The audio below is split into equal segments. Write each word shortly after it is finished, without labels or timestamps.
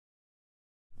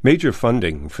Major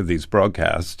funding for these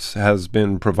broadcasts has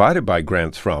been provided by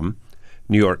grants from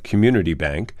New York Community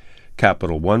Bank,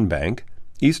 Capital One Bank,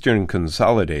 Eastern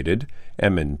Consolidated,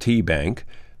 M&T Bank,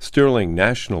 Sterling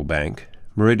National Bank,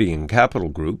 Meridian Capital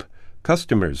Group,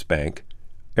 Customers Bank,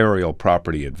 Aerial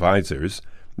Property Advisors,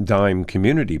 Dime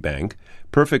Community Bank,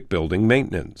 Perfect Building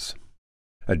Maintenance.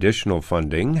 Additional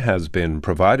funding has been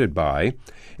provided by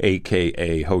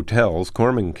AKA Hotels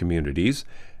Corman Communities,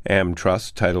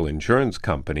 AmTrust Title Insurance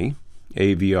Company,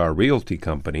 AVR Realty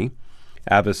Company,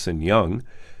 Avison Young,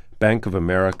 Bank of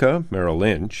America, Merrill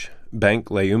Lynch, Bank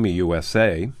Leumi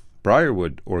USA,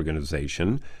 Briarwood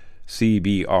Organization,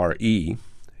 CBRE,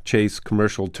 Chase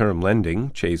Commercial Term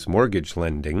Lending, Chase Mortgage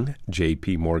Lending,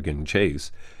 JP Morgan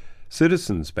Chase,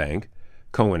 Citizens Bank,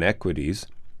 Cohen Equities,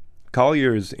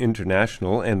 Colliers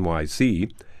International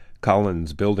NYC,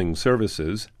 Collins Building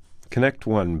Services, Connect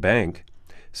One Bank,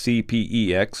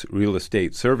 CPEX Real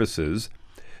Estate Services,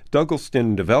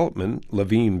 Douglaston Development,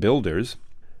 Levine Builders,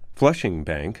 Flushing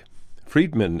Bank,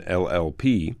 Friedman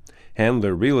LLP,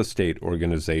 Handler Real Estate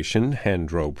Organization,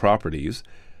 Handro Properties,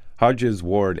 Hodges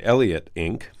Ward Elliott,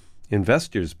 Inc.,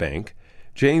 Investors Bank,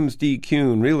 James D.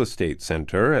 Kuhn Real Estate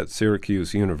Center at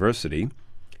Syracuse University,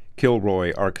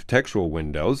 Kilroy Architectural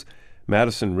Windows,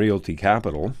 Madison Realty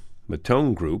Capital,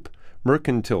 Matone Group,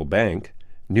 Mercantile Bank,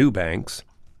 New Banks,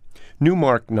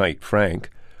 Newmark Knight Frank,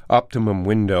 Optimum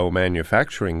Window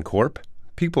Manufacturing Corp.,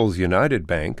 People's United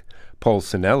Bank,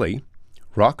 Pulcinelli,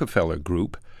 Rockefeller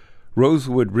Group,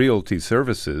 Rosewood Realty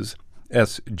Services,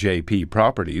 SJP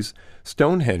Properties,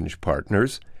 Stonehenge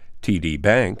Partners, TD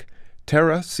Bank,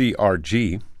 Terra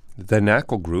CRG, the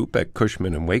Knackle Group at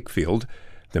Cushman & Wakefield,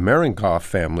 the Merinkoff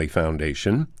Family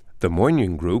Foundation, the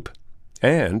Moynihan Group,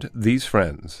 and these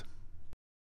friends.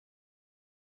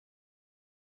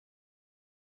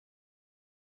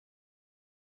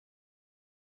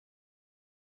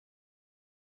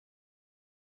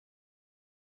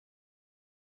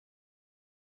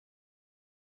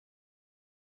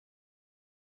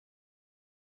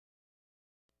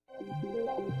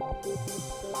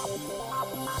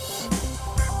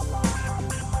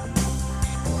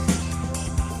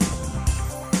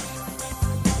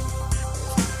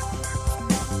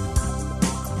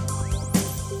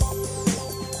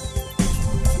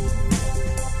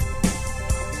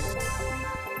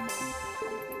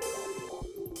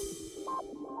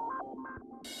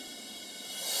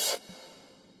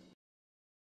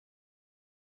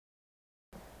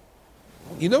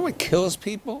 You know what kills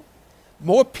people?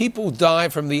 More people die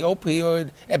from the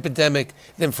opioid epidemic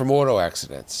than from auto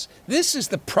accidents. This is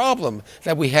the problem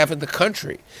that we have in the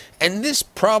country. And this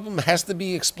problem has to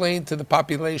be explained to the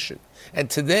population. And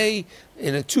today,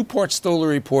 in a two-part Stoller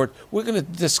report, we're going to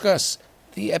discuss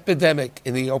the epidemic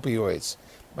in the opioids.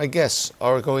 My guests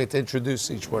are going to introduce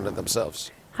each one of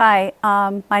themselves. Hi,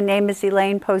 my name is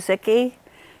Elaine Pozycki,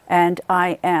 and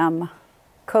I am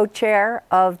co-chair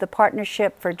of the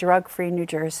Partnership for Drug-Free New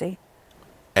Jersey.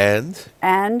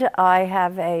 And I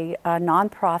have a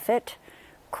nonprofit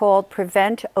called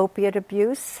Prevent Opiate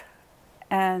Abuse,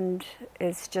 and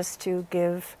it's just to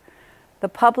give the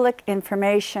public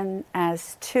information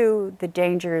as to the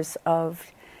dangers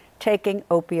of taking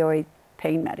opioid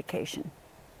pain medication.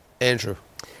 Andrew.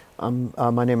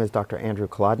 My name is Dr. Andrew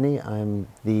Kolodny. I'm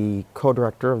the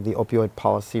co-director of the Opioid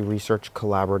Policy Research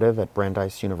Collaborative at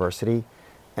Brandeis University.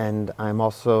 And I'm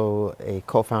also a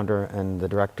co-founder and the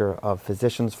director of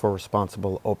Physicians for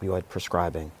Responsible Opioid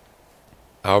Prescribing.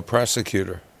 Our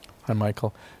prosecutor. Hi,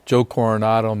 Michael. Joe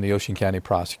Coronato, I'm the Ocean County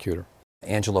prosecutor.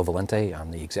 Angelo Valente,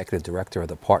 I'm the executive director of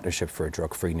the Partnership for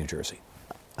Drug-Free New Jersey.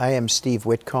 I am Steve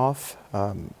Witkoff.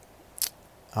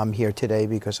 I'm here today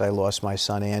because I lost my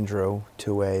son Andrew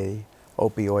to a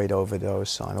opioid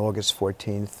overdose on August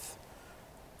 14th,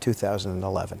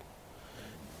 2011.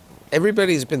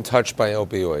 Everybody's been touched by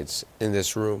opioids in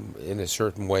this room in a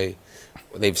certain way.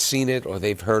 They've seen it or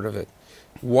they've heard of it.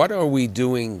 What are we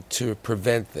doing to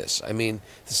prevent this? I mean,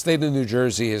 the state of New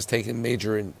Jersey has taken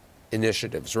major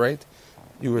initiatives, right?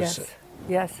 You were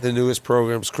Yes. The newest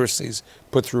programs, Christie's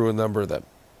put through a number of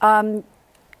them.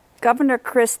 Governor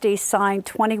Christie signed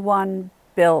 21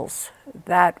 bills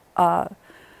that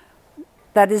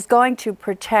is going to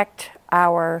protect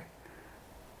our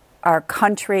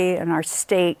country and our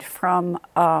state from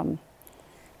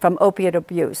opiate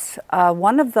abuse.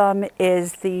 One of them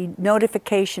is the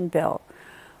notification bill,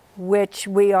 which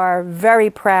we are very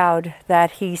proud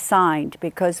that he signed,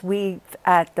 because we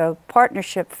at the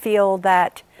partnership feel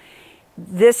that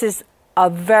this is a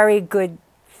very good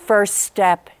first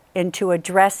step into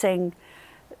addressing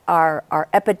our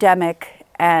epidemic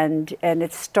and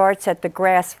it starts at the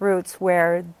grassroots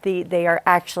where they are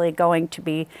actually going to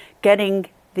be getting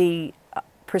the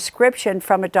prescription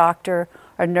from a doctor,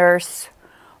 a nurse,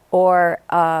 or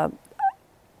a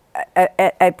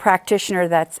practitioner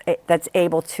that's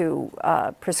able to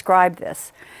prescribe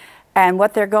this. And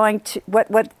what they're going to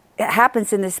what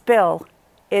happens in this bill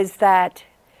is that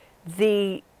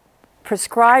the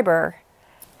prescriber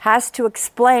has to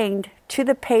explain to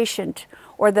the patient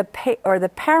or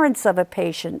the parents of a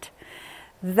patient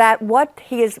that what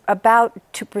he is about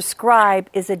to prescribe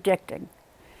is addicting,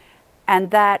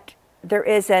 and that there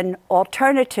is an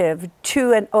alternative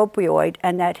to an opioid,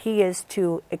 and that he is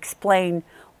to explain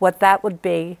what that would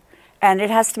be, and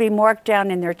it has to be marked down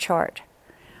in their chart.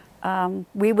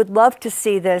 We would love to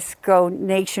see this go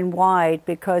nationwide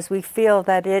because we feel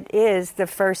that it is the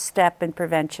first step in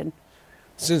prevention.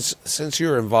 Since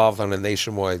you're involved on a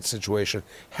nationwide situation,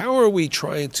 how are we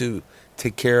trying to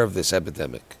take care of this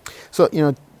epidemic? So,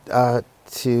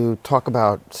 to talk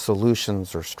about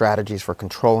solutions or strategies for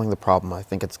controlling the problem, I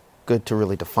think it's good to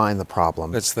really define the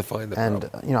problem. Let's define the problem.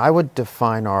 And, I would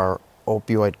define our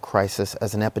opioid crisis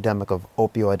as an epidemic of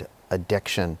opioid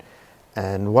addiction.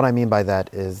 And what I mean by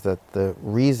that is that the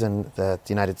reason that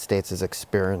the United States is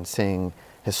experiencing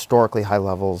historically high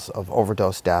levels of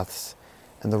overdose deaths,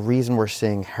 and the reason we're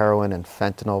seeing heroin and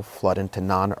fentanyl flood into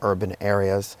non-urban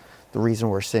areas, the reason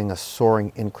we're seeing a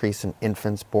soaring increase in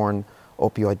infants born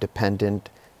opioid dependent,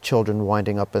 children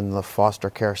winding up in the foster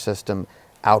care system,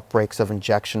 outbreaks of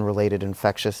injection-related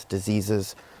infectious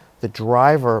diseases, the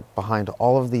driver behind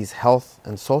all of these health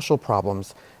and social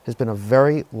problems has been a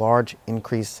very large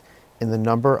increase in the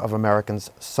number of Americans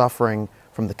suffering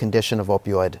from the condition of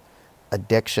opioid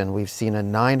addiction. We've seen a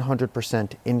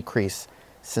 900% increase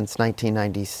since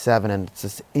 1997, and it's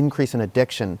this increase in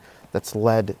addiction that's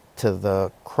led to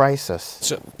the crisis.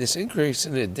 So this increase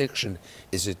in addiction,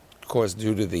 is it caused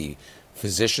due to the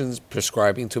physicians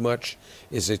prescribing too much?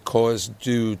 Is it caused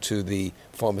due to the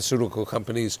pharmaceutical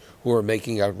companies who are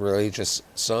making outrageous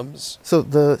sums? So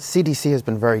the CDC has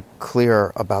been very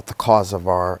clear about the cause of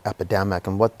our epidemic,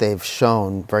 and what they've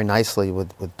shown very nicely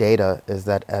with data is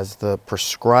that as the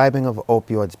prescribing of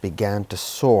opioids began to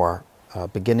soar,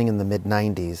 beginning in the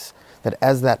mid-90s, that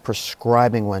as that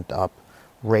prescribing went up,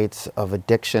 rates of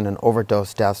addiction and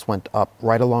overdose deaths went up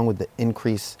right along with the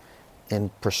increase in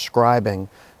prescribing.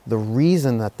 The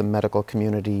reason that the medical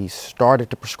community started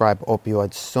to prescribe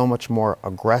opioids so much more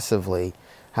aggressively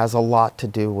has a lot to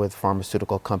do with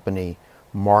pharmaceutical company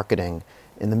marketing.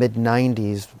 In the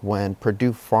mid-90s, when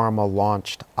Purdue Pharma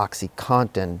launched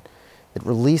OxyContin, it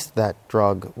released that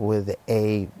drug with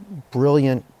a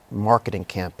brilliant marketing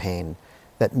campaign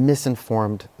that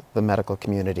misinformed the medical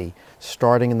community.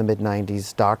 Starting in the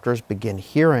mid-90s, doctors began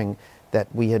hearing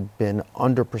that we had been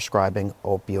underprescribing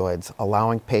opioids,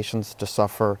 allowing patients to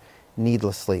suffer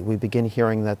needlessly. We begin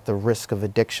hearing that the risk of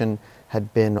addiction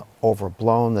had been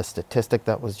overblown. The statistic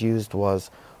that was used was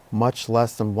much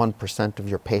less than 1% of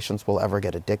your patients will ever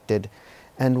get addicted.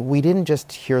 And we didn't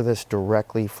just hear this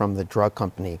directly from the drug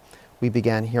company. We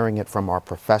began hearing it from our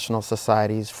professional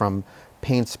societies, from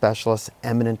pain specialists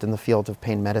eminent in the field of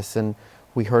pain medicine.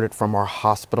 We heard it from our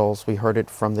hospitals. We heard it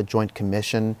from the Joint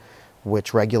Commission,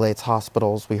 which regulates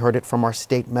hospitals. We heard it from our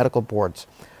state medical boards.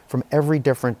 From every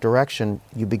different direction,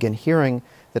 you begin hearing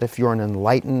that if you're an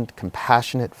enlightened,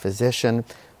 compassionate physician,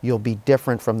 you'll be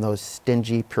different from those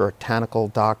stingy, puritanical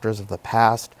doctors of the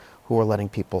past who are letting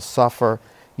people suffer.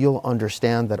 You'll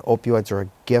understand that opioids are a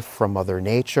gift from Mother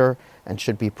Nature and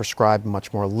should be prescribed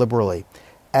much more liberally.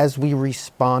 As we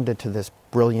responded to this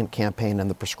brilliant campaign and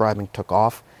the prescribing took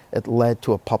off, it led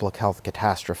to a public health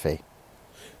catastrophe.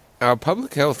 Our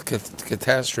public health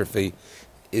catastrophe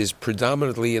is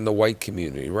predominantly in the white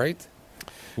community, right?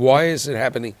 Why is it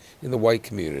happening in the white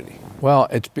community? Well,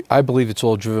 I believe it's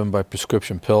all driven by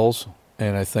prescription pills,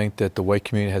 and I think that the white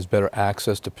community has better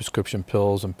access to prescription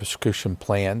pills and prescription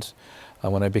plans.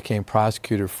 When I became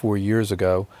prosecutor 4 years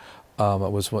ago, I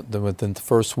was within the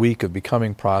first week of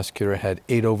becoming prosecutor, I had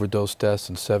 8 overdose deaths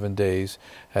in 7 days.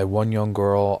 I had one young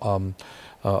girl,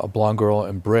 a blonde girl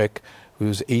in Brick, who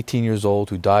was 18 years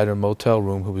old, who died in a motel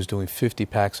room, who was doing 50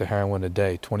 packs of heroin a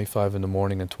day, 25 in the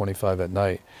morning and 25 at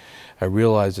night. I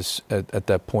realized this, at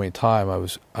that point in time,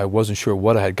 I wasn't sure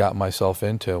what I had gotten myself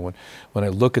into. When I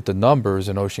look at the numbers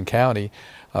in Ocean County,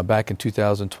 back in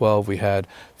 2012, we had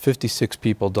 56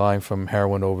 people dying from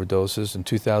heroin overdoses. In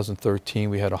 2013,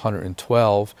 we had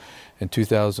 112. In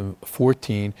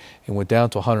 2014, it went down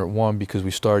to 101 because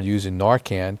we started using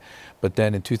Narcan. But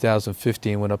then in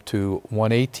 2015, it went up to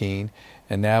 118.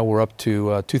 And now we're up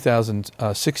to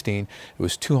 2016, it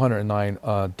was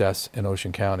 209 deaths in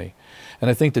Ocean County. And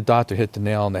I think the doctor hit the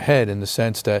nail on the head in the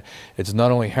sense that it's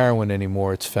not only heroin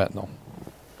anymore, it's fentanyl.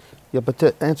 Yeah, but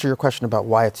to answer your question about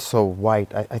why it's so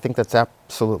white, I think that's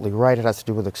absolutely right. It has to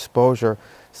do with exposure.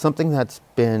 Something that's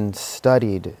been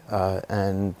studied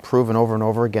and proven over and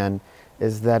over again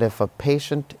is that if a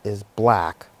patient is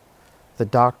black, the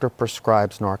doctor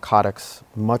prescribes narcotics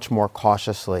much more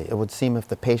cautiously. It would seem if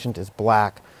the patient is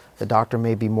black, the doctor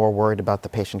may be more worried about the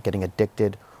patient getting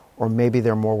addicted, or maybe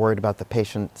they're more worried about the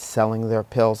patient selling their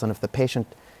pills. And if the patient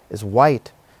is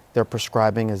white, they're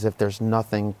prescribing as if there's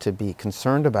nothing to be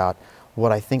concerned about.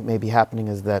 What I think may be happening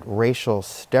is that racial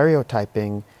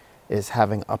stereotyping is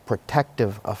having a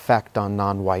protective effect on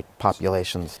non-white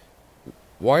populations.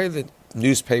 Why are the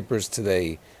newspapers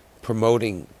today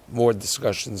promoting more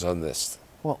discussions on this?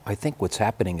 Well, I think what's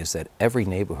happening is that every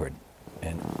neighborhood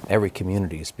and every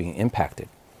community is being impacted.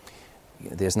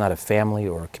 There's not a family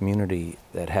or a community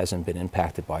that hasn't been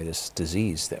impacted by this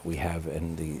disease that we have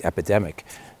in the epidemic.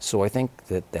 So I think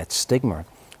that that stigma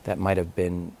that might have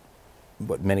been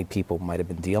what many people might have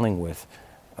been dealing with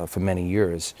for many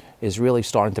years is really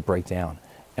starting to break down.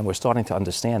 And we're starting to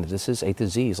understand that this is a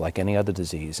disease like any other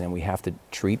disease, and we have to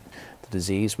treat the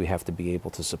disease. We have to be able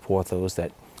to support those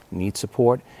that need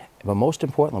support. But most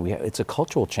importantly, it's a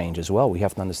cultural change as well. We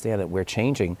have to understand that we're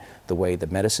changing the way the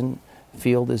medicine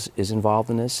field is involved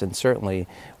in this, and certainly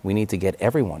we need to get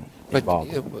everyone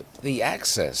involved. But the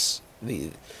access,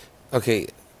 okay,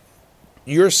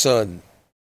 your son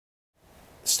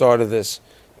started this.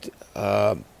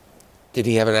 Did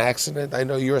he have an accident? I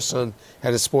know your son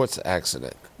had a sports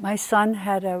accident. My son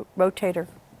had a rotator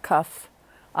cuff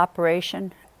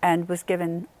operation and was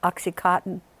given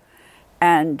Oxycontin.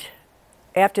 And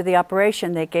after the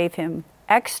operation, they gave him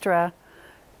extra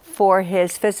for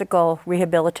his physical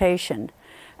rehabilitation.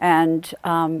 And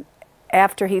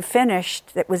after he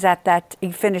finished,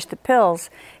 he finished the pills,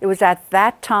 it was at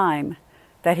that time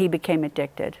that he became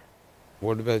addicted.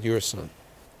 What about your son?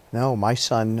 No, my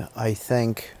son, I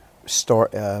think,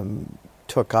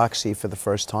 took Oxy for the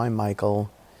first time,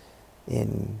 Michael,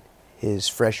 in his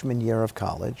freshman year of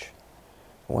college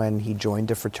when he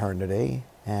joined a fraternity,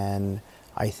 and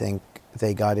I think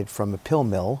they got it from a pill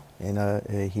mill.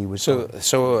 He was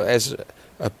so as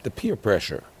the peer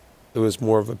pressure, it was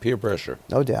more of a peer pressure.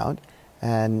 No doubt,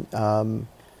 and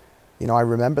you know, I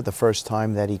remember the first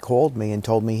time that he called me and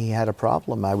told me he had a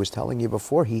problem. I was telling you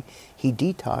before, he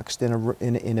detoxed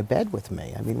in a bed with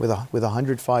me. I mean, with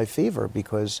 105 fever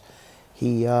because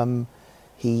he was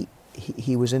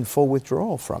in full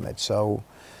withdrawal from it. So,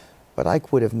 but I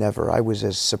would have never. I was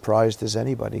as surprised as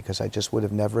anybody because I just would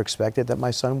have never expected that my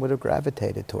son would have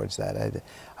gravitated towards that.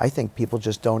 I think people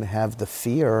just don't have the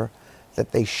fear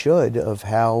that they should of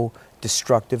how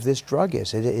destructive this drug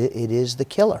is. It is the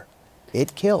killer.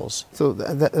 It kills. So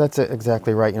that's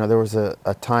exactly right. You know, there was a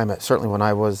time, certainly when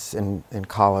I was in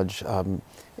college,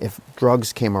 if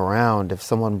drugs came around, if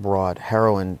someone brought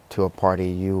heroin to a party,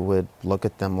 you would look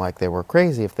at them like they were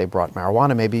crazy. If they brought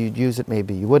marijuana, maybe you'd use it,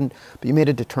 maybe you wouldn't. But you made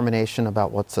a determination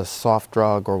about what's a soft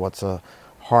drug or what's a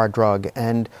hard drug.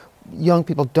 And young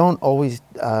people don't always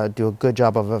do a good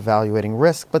job of evaluating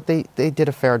risk, but they did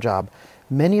a fair job.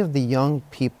 Many of the young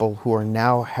people who are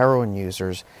now heroin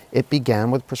users, it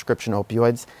began with prescription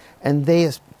opioids, and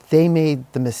they made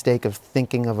the mistake of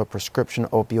thinking of a prescription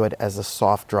opioid as a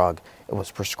soft drug. It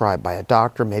was prescribed by a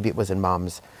doctor, maybe it was in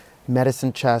mom's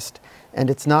medicine chest, and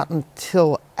it's not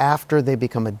until after they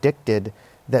become addicted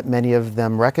that many of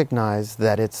them recognize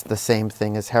that it's the same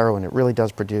thing as heroin. It really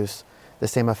does produce the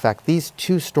same effect. These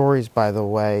two stories, by the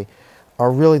way,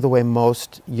 are really the way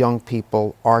most young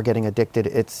people are getting addicted.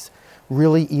 It's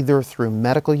really either through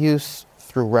medical use,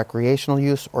 through recreational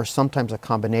use, or sometimes a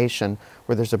combination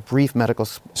where there's a brief medical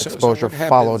exposure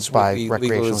followed by recreational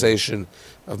legalization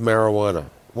of marijuana?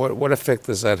 What effect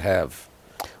does that have?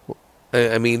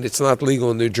 I mean, it's not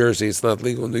legal in New Jersey, it's not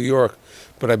legal in New York,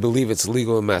 but I believe it's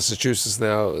legal in Massachusetts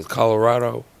now,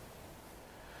 Colorado.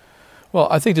 Well,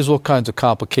 I think there's all kinds of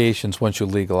complications once you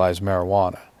legalize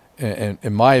marijuana. And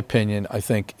in my opinion, I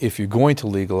think if you're going to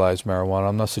legalize marijuana,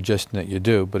 I'm not suggesting that you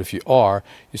do, but if you are,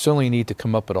 you certainly need to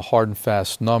come up with a hard and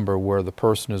fast number where the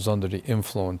person is under the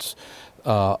influence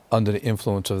of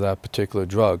that particular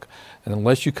drug. And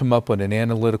unless you come up with an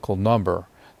analytical number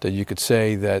that you could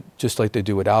say that just like they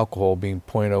do with alcohol being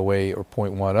 0.08 or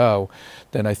 0.10,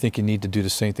 then I think you need to do the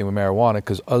same thing with marijuana,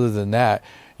 because other than that,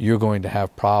 you're going to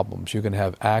have problems. You're going to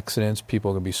have accidents.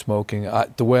 People are going to be smoking.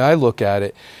 The way I look at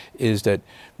it is that,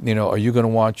 you know, are you going to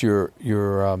want your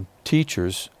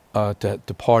teachers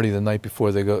to party the night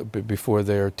before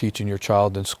they're teaching your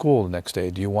child in school the next day?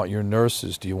 Do you want your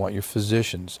nurses? Do you want your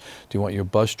physicians? Do you want your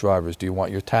bus drivers? Do you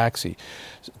want your taxi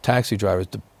drivers?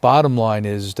 The bottom line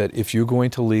is that if you're going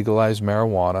to legalize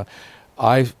marijuana,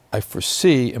 I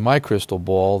foresee in my crystal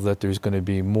ball that there's going to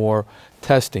be more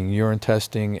testing, urine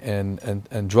testing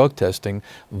and drug testing,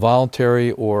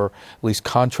 voluntary or at least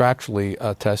contractually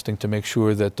testing, to make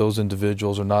sure that those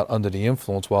individuals are not under the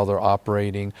influence while they're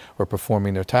operating or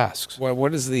performing their tasks. Well,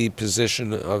 what is the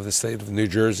position of the state of New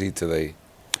Jersey today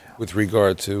with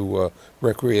regard to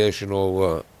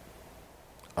recreational?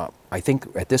 I think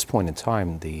at this point in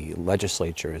time, the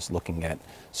legislature is looking at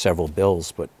several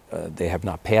bills, but they have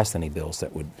not passed any bills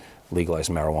that would legalize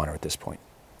marijuana at this point.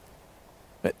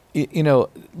 You know,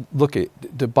 look,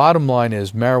 the bottom line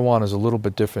is marijuana is a little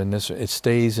bit different. It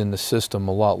stays in the system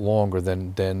a lot longer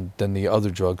than the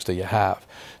other drugs that you have.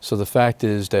 So the fact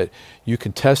is that you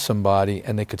can test somebody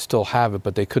and they could still have it,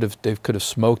 but they could have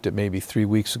smoked it maybe 3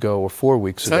 weeks ago or 4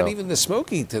 weeks ago. It's not even the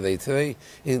smoking today. Today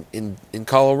in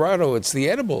Colorado, it's the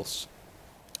edibles.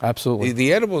 Absolutely.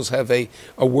 The edibles have a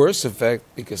worse effect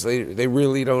because they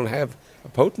really don't have a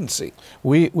potency.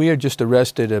 We had just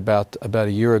arrested about a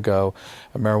year ago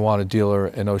a marijuana dealer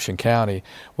in Ocean County.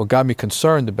 What got me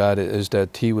concerned about it is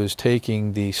that he was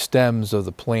taking the stems of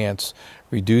the plants,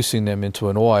 reducing them into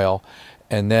an oil,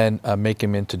 and then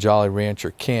making them into Jolly Rancher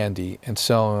candy and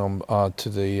selling them to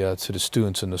the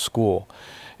students in the school.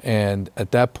 And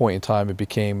at that point in time, it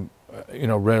became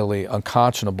readily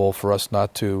unconscionable for us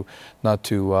not to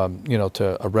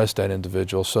arrest that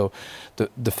individual. So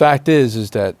the fact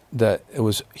is that it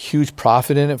was huge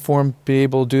profit in it for him to be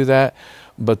able to do that,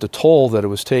 but the toll that it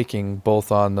was taking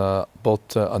both on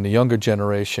the younger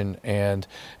generation and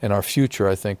in our future,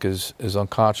 I think, is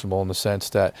unconscionable in the sense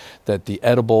that the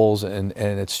edibles and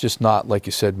it's just not, like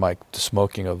you said, Mike, the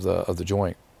smoking of the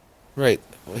joint. Right.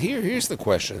 Well, here's the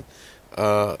question.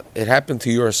 It happened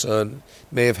to your son,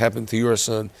 may have happened to your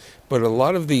son, but a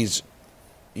lot of these,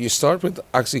 you start with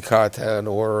Oxycontin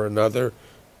or another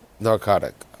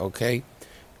narcotic, okay?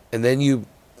 And then you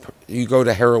go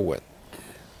to heroin.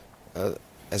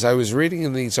 As I was reading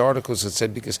in these articles, it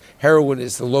said because heroin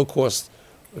is the low-cost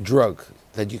drug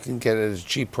that you can get at a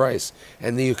cheap price,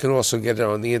 and then you can also get it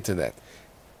on the internet.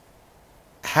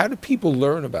 How do people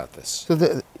learn about this?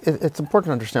 So it's important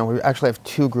to understand we actually have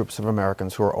two groups of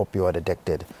Americans who are opioid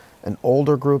addicted, an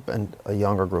older group and a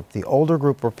younger group. The older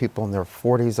group are people in their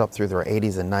 40s up through their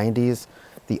 80s and 90s.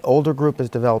 The older group is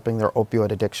developing their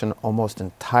opioid addiction almost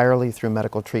entirely through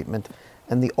medical treatment,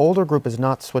 and the older group is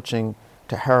not switching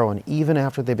to heroin. Even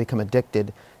after they become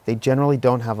addicted, they generally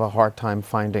don't have a hard time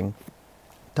finding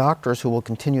doctors who will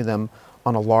continue them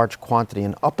on a large quantity.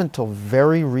 And up until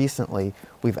very recently,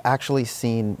 we've actually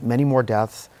seen many more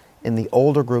deaths in the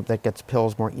older group that gets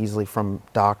pills more easily from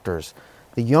doctors.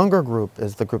 The younger group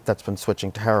is the group that's been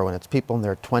switching to heroin. It's people in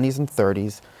their 20s and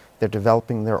 30s. They're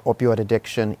developing their opioid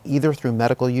addiction either through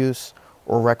medical use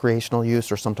or recreational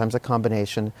use or sometimes a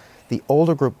combination. The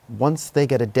older group, once they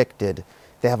get addicted,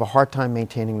 they have a hard time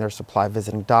maintaining their supply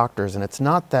visiting doctors. And it's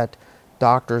not that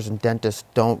doctors and dentists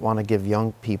don't want to give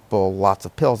young people lots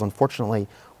of pills. Unfortunately,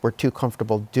 we're too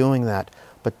comfortable doing that.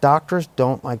 But doctors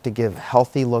don't like to give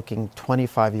healthy-looking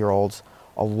 25-year-olds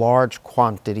a large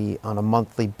quantity on a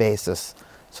monthly basis.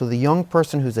 So the young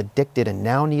person who's addicted and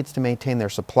now needs to maintain their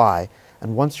supply,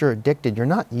 and once you're addicted, you're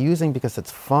not using because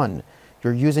it's fun.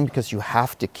 You're using because you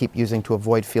have to keep using to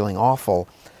avoid feeling awful.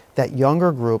 That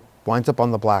younger group winds up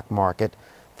on the black market.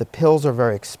 The pills are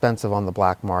very expensive on the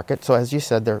black market. So as you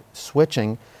said, they're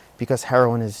switching because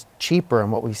heroin is cheaper.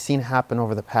 And what we've seen happen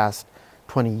over the past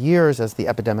 20 years as the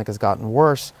epidemic has gotten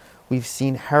worse, we've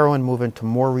seen heroin move into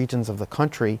more regions of the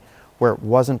country where it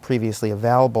wasn't previously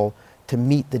available to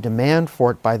meet the demand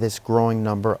for it by this growing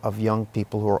number of young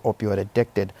people who are opioid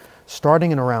addicted.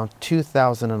 Starting in around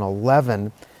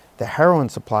 2011, the heroin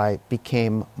supply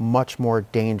became much more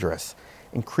dangerous.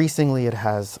 Increasingly, it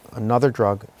has another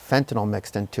drug, fentanyl,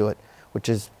 mixed into it, which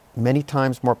is many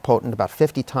times more potent, about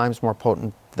 50 times more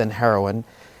potent than heroin.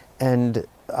 And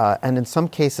in some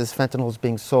cases, fentanyl is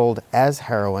being sold as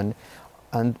heroin.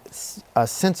 And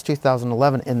since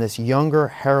 2011, in this younger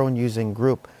heroin-using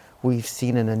group, we've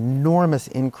seen an enormous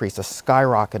increase, a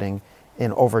skyrocketing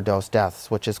in overdose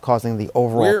deaths, which is causing the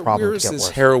overall problem to get worse. Where is this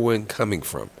heroin coming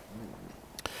from?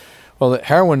 Well, the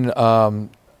heroin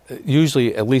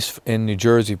usually, at least in New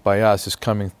Jersey by us, is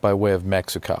coming by way of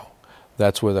Mexico.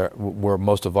 That's where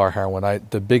most of our heroin.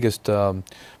 The biggest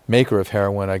maker of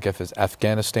heroin, I guess, is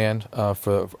Afghanistan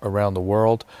for around the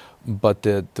world. But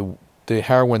the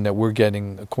heroin that we're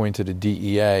getting, according to the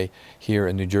DEA here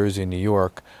in New Jersey and New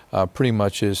York, pretty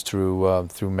much is through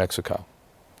Mexico.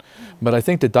 But I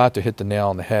think the doctor hit the nail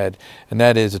on the head, and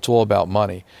that is it's all about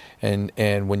money. And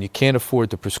when you can't afford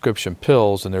the prescription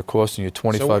pills and they're costing you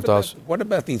 $25. So what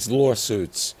about these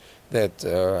lawsuits that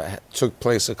took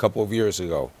place a couple of years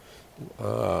ago?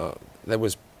 That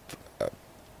was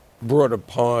brought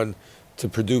upon to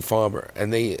Purdue Pharma,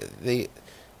 and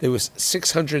there was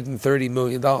 $630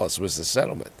 million was the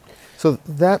settlement. So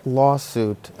that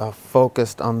lawsuit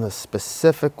focused on the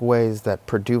specific ways that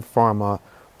Purdue Pharma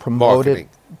promoted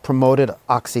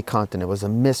OxyContin. It was a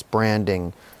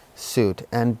misbranding suit.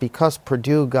 And because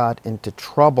Purdue got into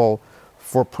trouble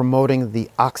for promoting the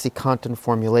OxyContin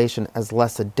formulation as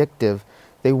less addictive,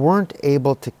 they weren't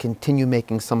able to continue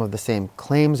making some of the same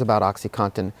claims about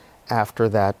OxyContin after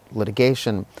that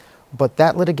litigation. But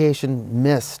that litigation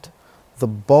missed the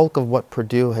bulk of what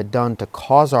Purdue had done to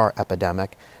cause our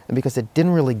epidemic. And because it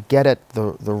didn't really get at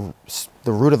the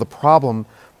root of the problem,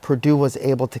 Purdue was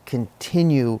able to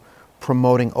continue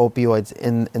promoting opioids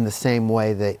in the same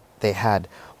way they had.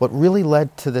 What really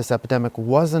led to this epidemic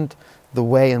wasn't the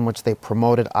way in which they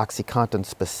promoted OxyContin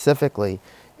specifically.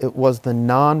 It was the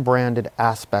non-branded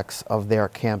aspects of their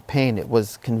campaign. It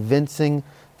was convincing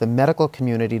the medical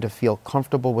community to feel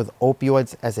comfortable with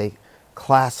opioids as a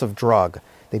class of drug.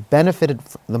 They benefited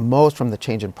the most from the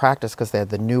change in practice because they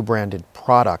had the new branded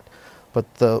product.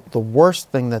 But the worst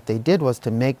thing that they did was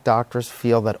to make doctors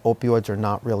feel that opioids are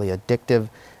not really addictive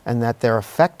and that they're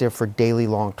effective for daily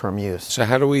long-term use. So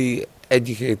how do we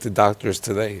educate the doctors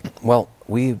today? Well,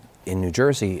 we in New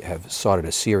Jersey have started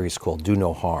a series called Do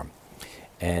No Harm.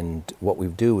 And what we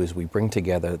do is we bring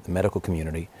together the medical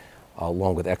community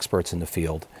along with experts in the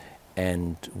field,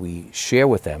 and we share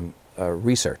with them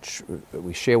research,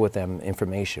 we share with them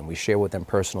information, we share with them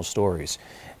personal stories.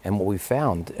 And what we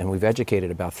found, and we've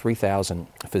educated about 3,000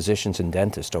 physicians and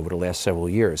dentists over the last several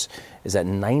years, is that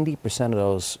 90% of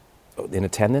those in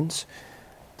attendance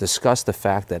discuss the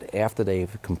fact that after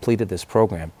they've completed this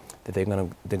program, that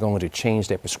they're going to change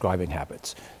their prescribing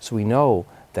habits. So we know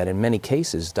that in many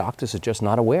cases, doctors are just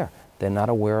not aware. They're not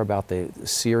aware about the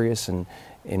serious and,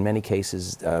 in many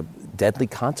cases, deadly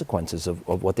consequences of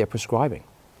what they're prescribing.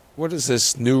 What is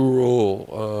this new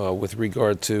rule with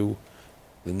regard to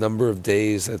the number of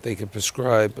days that they can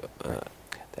prescribe?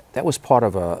 That was part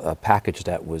of a package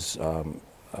that was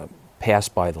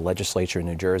passed by the legislature in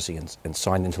New Jersey and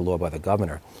signed into law by the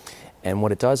governor. And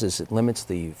what it does is it limits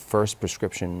the first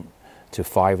prescription to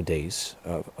 5 days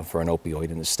for an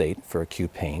opioid in the state for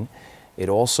acute pain. It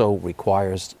also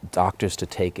requires doctors to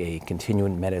take a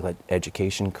continuing medical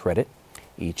education credit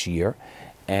each year.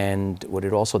 And what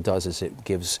it also does is it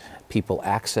gives people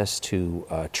access to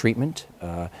treatment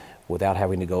without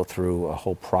having to go through a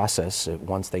whole process.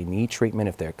 Once they need treatment,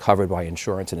 if they're covered by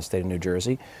insurance in the state of New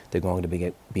Jersey, they're going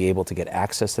to be able to get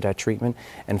access to that treatment.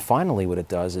 And finally, what it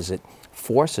does is it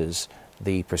forces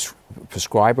the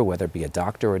prescriber, whether it be a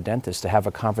doctor or a dentist, to have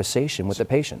a conversation with the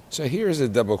patient. So here's a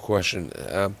double question.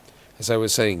 As I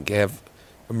was saying, you have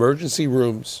emergency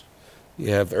rooms, you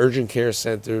have urgent care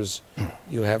centers,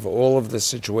 you have all of the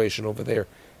situation over there.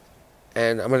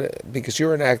 And because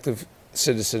you're an active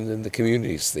citizen in the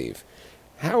community, Steve,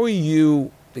 how are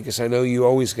you, because I know you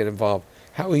always get involved,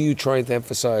 how are you trying to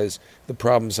emphasize the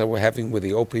problems that we're having with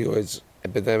the opioids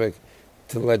epidemic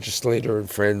to legislator and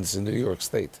friends in New York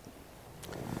State?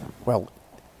 Well,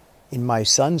 in my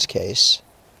son's case,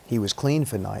 he was clean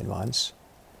for 9 months,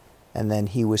 and then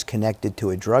he was connected to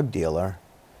a drug dealer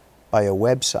by a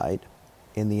website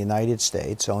in the United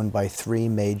States owned by 3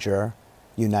 major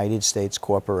United States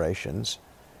corporations.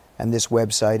 And this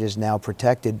website is now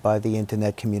protected by the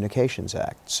Internet Communications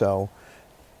Act. So,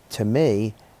 to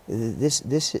me,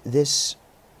 this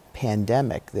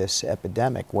pandemic, this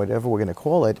epidemic, whatever we're going to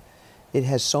call it, it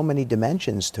has so many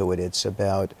dimensions to it. It's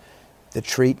about the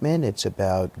treatment, it's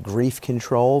about grief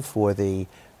control for the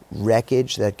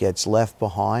wreckage that gets left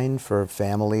behind for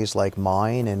families like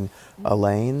mine and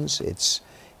Elaine's.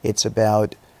 It's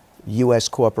about U.S.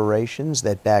 corporations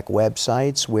that back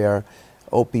websites where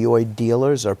opioid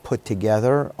dealers are put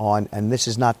together on, and this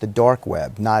is not the dark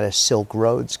web, not a Silk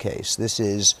Roads case. This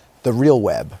is the real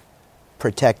web,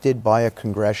 protected by a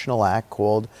congressional act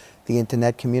called the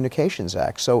Internet Communications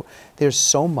Act. So there's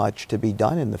so much to be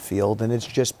done in the field, and it's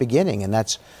just beginning, and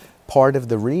that's part of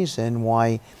the reason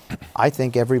why I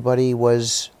think everybody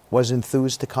was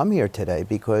enthused to come here today,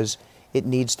 because it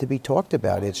needs to be talked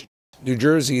about. It's New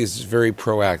Jersey is very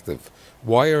proactive.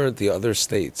 Why aren't the other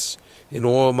states? In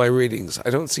all my readings, I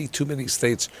don't see too many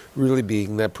states really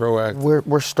being that proactive.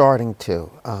 We're starting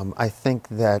to. I think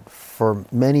that for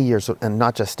many years, and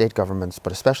not just state governments,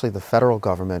 but especially the federal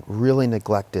government, really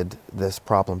neglected this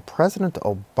problem. President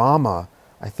Obama,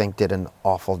 I think, did an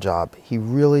awful job. He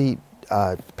really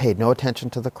paid no attention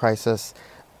to the crisis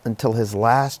until his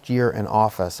last year in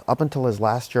office. Up until his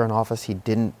last year in office, he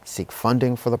didn't seek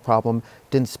funding for the problem,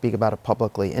 didn't speak about it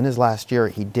publicly. In his last year,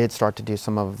 he did start to do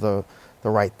some of the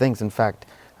right things. In fact,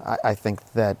 I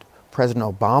think that President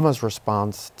Obama's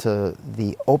response to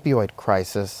the opioid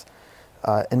crisis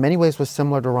in many ways was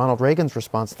similar to Ronald Reagan's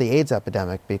response to the AIDS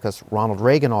epidemic, because Ronald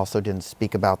Reagan also didn't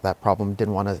speak about that problem,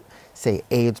 didn't want to say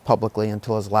AIDS publicly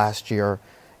until his last year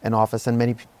in office. And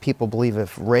many people believe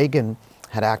if Reagan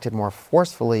had acted more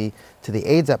forcefully to the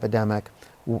AIDS epidemic,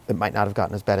 it might not have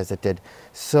gotten as bad as it did.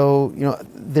 So,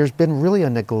 there's been really a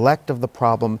neglect of the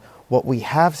problem. What we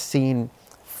have seen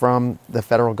from the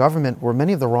federal government were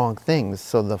many of the wrong things.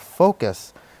 So the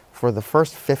focus for the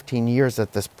first 15 years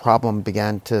that this problem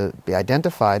began to be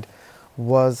identified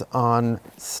was on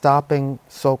stopping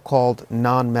so-called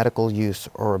non-medical use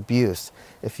or abuse.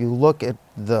 If you look at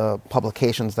the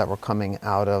publications that were coming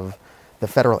out of the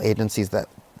federal agencies that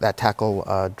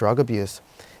tackle drug abuse,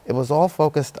 it was all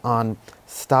focused on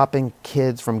stopping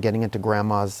kids from getting into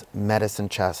grandma's medicine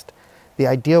chest. The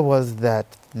idea was that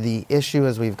the issue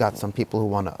is we've got some people who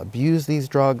want to abuse these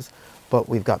drugs, but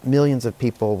we've got millions of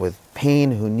people with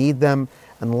pain who need them,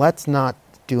 and let's not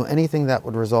do anything that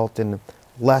would result in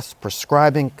less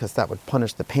prescribing, because that would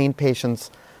punish the pain patients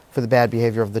for the bad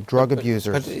behavior of the drug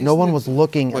abusers. No one was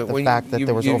looking at the fact that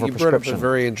there was overprescription. You brought up a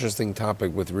very interesting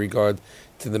topic with regard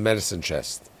to the medicine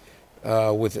chest.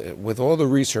 With all the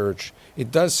research,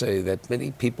 it does say that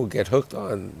many people get hooked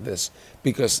on this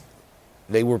because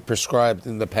they were prescribed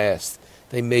in the past.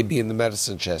 They may be in the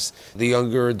medicine chest. The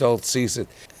younger adult sees it,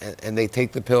 and they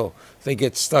take the pill. They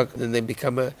get stuck, and they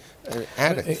become an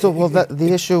addict. So,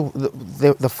 the issue,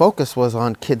 the focus was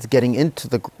on kids getting into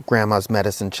the grandma's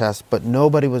medicine chest, but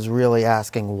nobody was really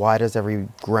asking, why does every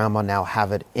grandma now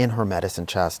have it in her medicine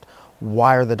chest?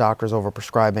 Why are the doctors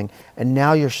overprescribing? And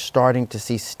now you're starting to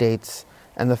see states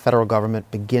and the federal government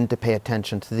begin to pay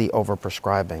attention to the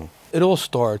overprescribing. It all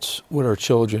starts with our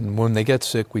children. When they get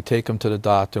sick, we take them to the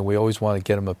doctor, and we always want to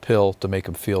get them a pill to make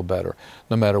them feel better.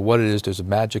 No matter what it is, there's a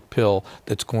magic pill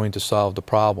that's going to solve the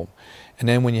problem. And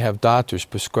then when you have doctors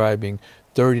prescribing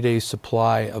 30-day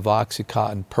supply of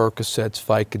Oxycontin, Percocets,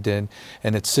 Vicodin,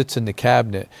 and it sits in the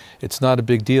cabinet, it's not a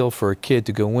big deal for a kid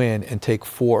to go in and take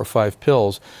 4 or 5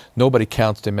 pills. Nobody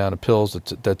counts the amount of pills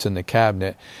that's in the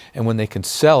cabinet. And when they can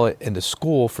sell it in the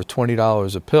school for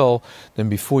 $20 a pill, then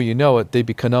before you know it, they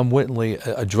become unwittingly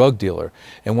a drug dealer.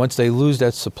 And once they lose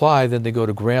that supply, then they go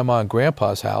to grandma and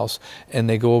grandpa's house, and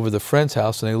they go over to the friend's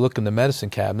house, and they look in the medicine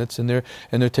cabinets, and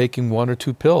they're taking 1 or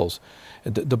 2 pills.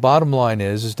 The bottom line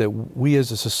is that we as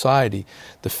a society,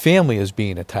 the family is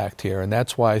being attacked here, and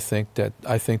that's why I think that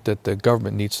the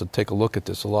government needs to take a look at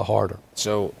this a lot harder.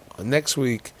 So next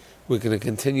week we're going to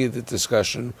continue the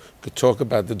discussion. We could talk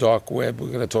about the dark web. We're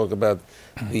going to talk about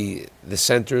the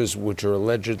centers which are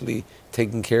allegedly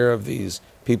taking care of these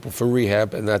people for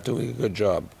rehab and not doing a good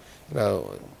job. Now,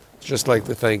 I'd just like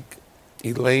to thank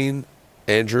Elaine,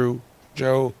 Andrew,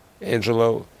 Joe,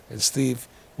 Angelo, and Steve.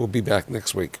 We'll be back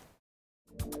next week.